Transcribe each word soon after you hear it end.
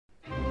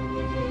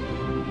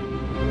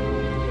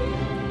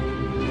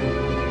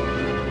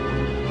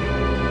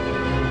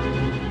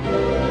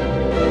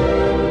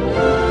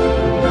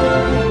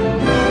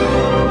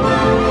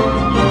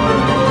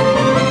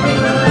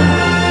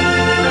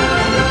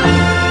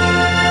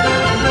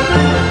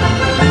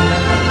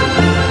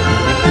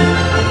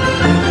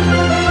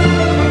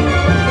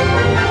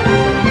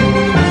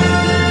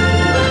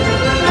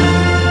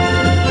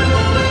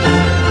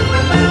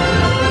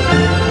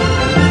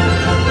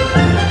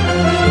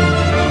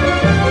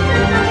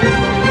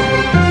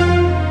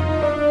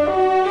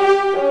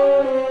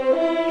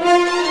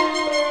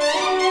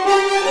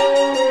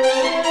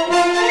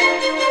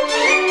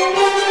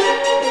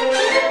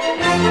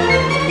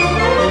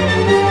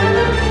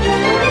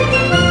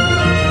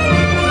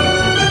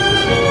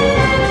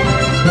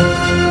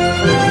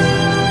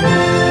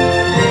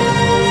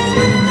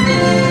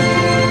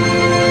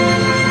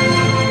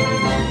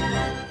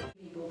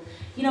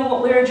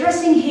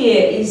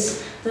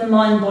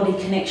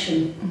mind-body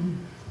connection.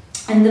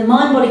 And the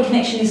mind-body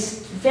connection is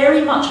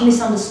very much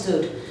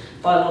misunderstood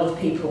by a lot of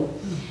people.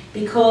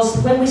 Because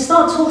when we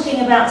start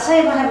talking about, say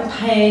if I have a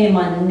pain in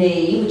my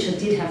knee, which I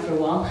did have for a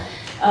while,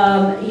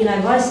 you know,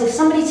 if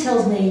somebody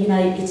tells me, you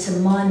know, it's a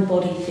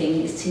mind-body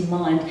thing, it's in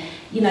mind,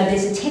 you know,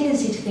 there's a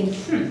tendency to think,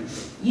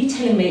 you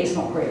telling me it's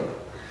not real.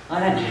 I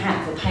don't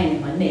have a pain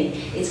in my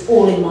knee, it's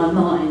all in my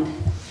mind.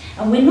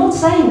 And we're not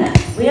saying that.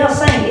 We are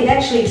saying it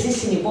actually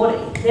exists in your body.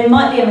 There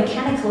might be a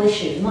mechanical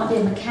issue, there might be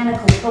a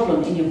mechanical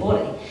problem in your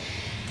body.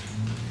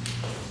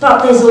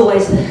 But there's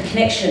always a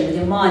connection with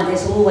your mind,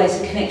 there's always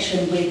a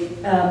connection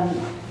with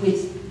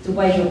the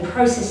way you're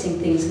processing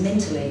things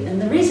mentally.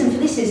 And the reason for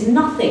this is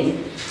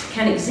nothing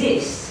can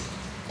exist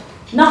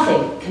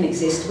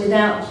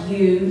without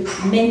you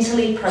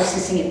mentally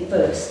processing it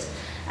first.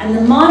 And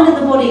the mind and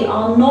the body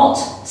are not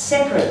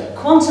separate.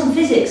 Quantum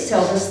physics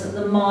tells us that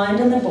the mind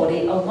and the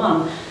body are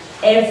one.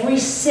 Every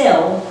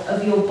cell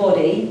of your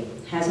body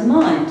has a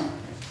mind.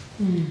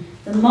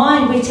 The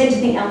mind, we tend to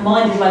think our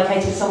mind is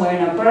located somewhere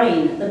in our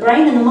brain. The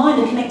brain and the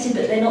mind are connected,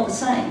 but they're not the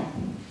same.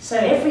 So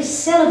every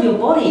cell of your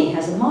body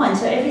has a mind.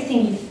 So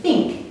everything you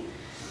think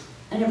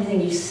and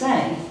everything you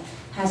say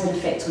has an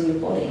effect on your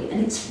body. And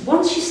it's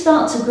once you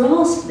start to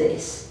grasp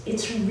this,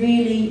 it's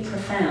really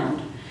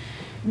profound.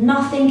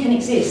 Nothing can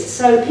exist.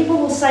 So people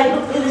will say,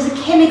 look, there's a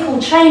chemical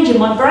change in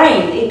my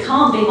brain. It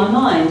can't be my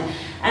mind.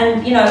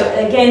 And, you know,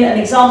 again, an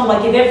example I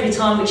give every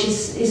time, which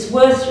is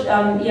worth,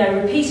 you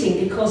know,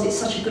 repeating because it's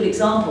such a good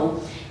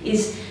example,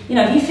 is, you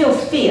know, if you feel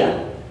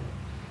fear,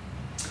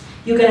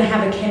 you're going to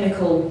have a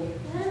chemical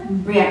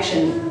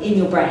reaction in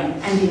your brain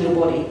and in your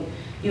body.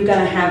 You're going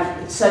to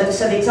have, so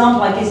the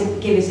example I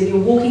give is if you're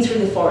walking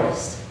through the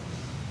forest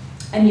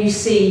and you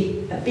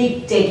see a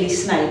big deadly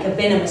snake, a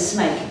venomous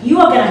snake, you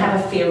are going to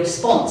have a fear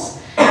response.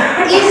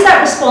 Is that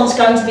response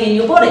going to be in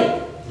your body?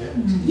 Yeah.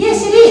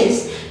 Yes, it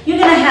is. You're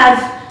going to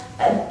have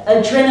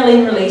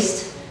adrenaline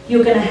released,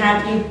 you're going to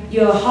have,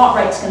 your heart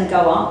rate's going to go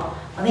up,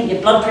 I think your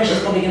blood pressure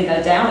is probably going to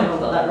go down, if I've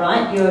got that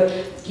right,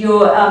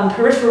 your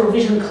peripheral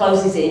vision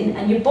closes in,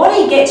 and your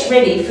body gets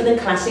ready for the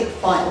classic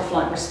fight or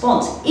flight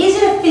response. Is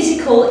it a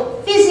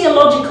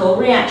physiological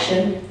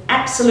reaction?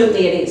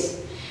 Absolutely it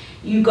is.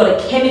 You've got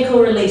a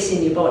chemical release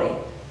in your body.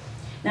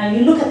 Now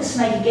you look at the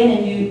snake again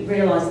and you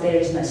realise there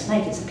is no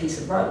snake, it's a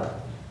piece of rope.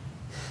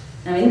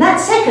 Now in that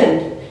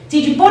second,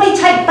 did your body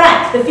take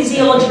back the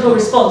physiological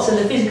response and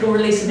the physical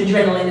release of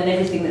adrenaline and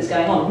everything that's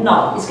going on?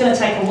 No, it's going to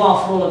take a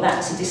while for all of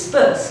that to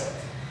disperse.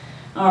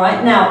 All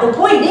right, now the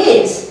point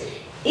is,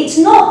 it's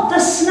not the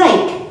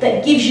snake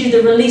that gives you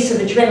the release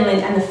of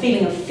adrenaline and the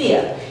feeling of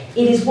fear.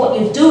 It is what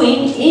you're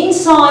doing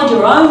inside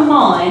your own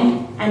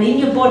mind and in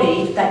your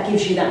body that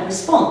gives you that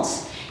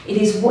response. It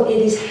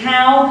is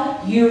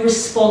how you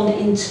respond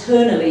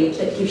internally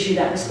that gives you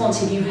that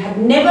response. If you had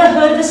never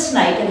heard of a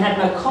snake and had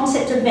no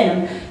concept of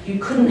venom, you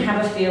couldn't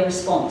have a fear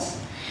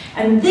response.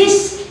 And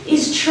this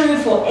is true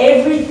for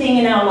everything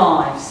in our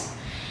lives.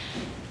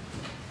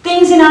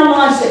 Things in our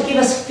lives that give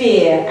us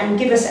fear and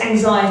give us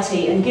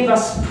anxiety and give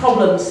us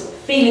problems,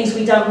 feelings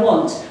we don't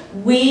want,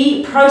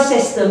 we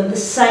process them the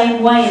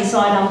same way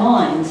inside our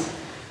minds.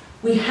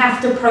 We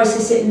have to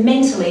process it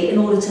mentally in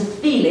order to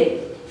feel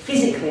it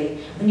physically.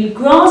 When you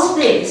grasp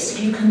this,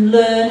 you can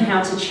learn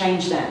how to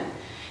change that.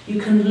 You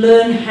can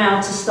learn how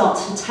to start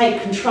to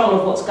take control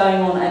of what's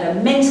going on at a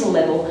mental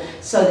level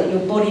so that your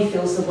body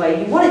feels the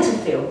way you want it to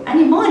feel and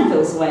your mind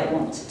feels the way it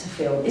wants it to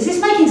feel. Is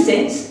this making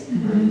sense?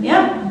 Mm-hmm.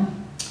 Yeah?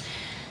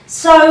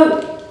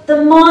 So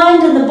the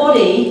mind and the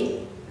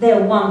body,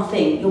 they're one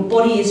thing. Your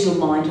body is your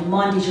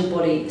mind is your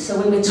body. So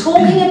when we're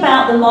talking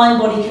about the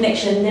mind-body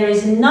connection, there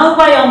is no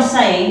way I'm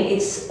saying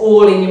it's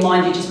all in your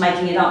mind, you're just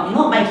making it up. You're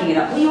not making it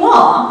up. Well, you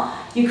are.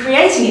 You're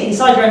creating it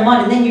inside your own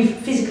mind and then you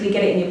physically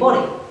get it in your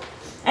body.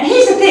 And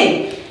here's the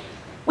thing,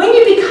 when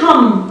you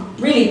become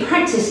really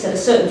practiced at a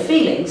certain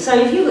feeling, so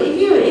if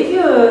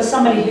you're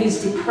somebody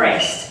who's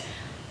depressed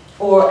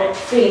or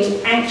feeling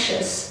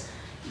anxious,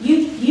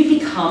 you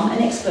become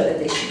an expert at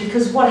this,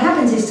 because what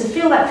happens is to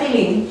feel that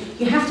feeling,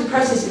 you have to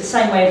process it the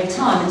same way every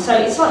time, and so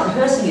it's like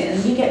rehearsing it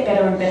and you get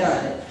better and better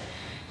at it.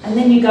 And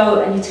then you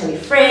go and you tell your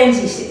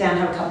friends, you sit down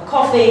and have a cup of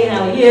coffee,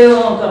 how are you?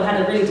 Oh God, I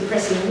had a really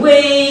depressing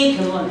week,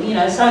 and you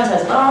know,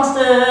 so-and-so's a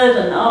bastard,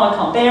 and oh, I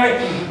can't bear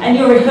it. And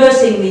you're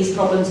rehearsing these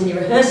problems and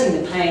you're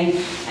rehearsing the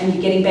pain and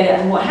you're getting better.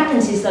 And what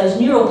happens is those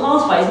neural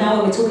pathways, now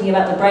when we're talking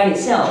about the brain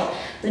itself,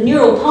 the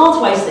neural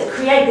pathways that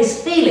create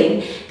this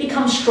feeling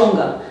become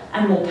stronger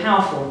and more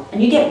powerful,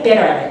 and you get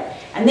better at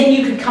it. And then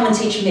you could come and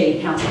teach me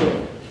how to do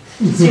it.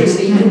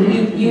 Seriously,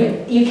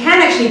 you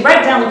can actually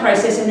break down the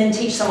process and then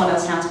teach someone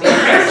else how to be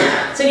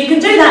depressed. So if you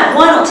can do that,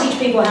 why not teach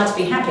people how to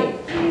be happy?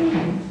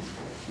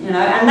 You know,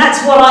 and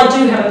that's what I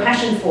do have a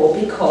passion for,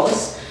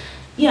 because,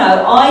 you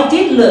know, I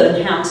did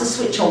learn how to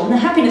switch on the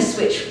happiness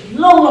switch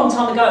long, long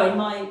time ago in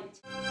my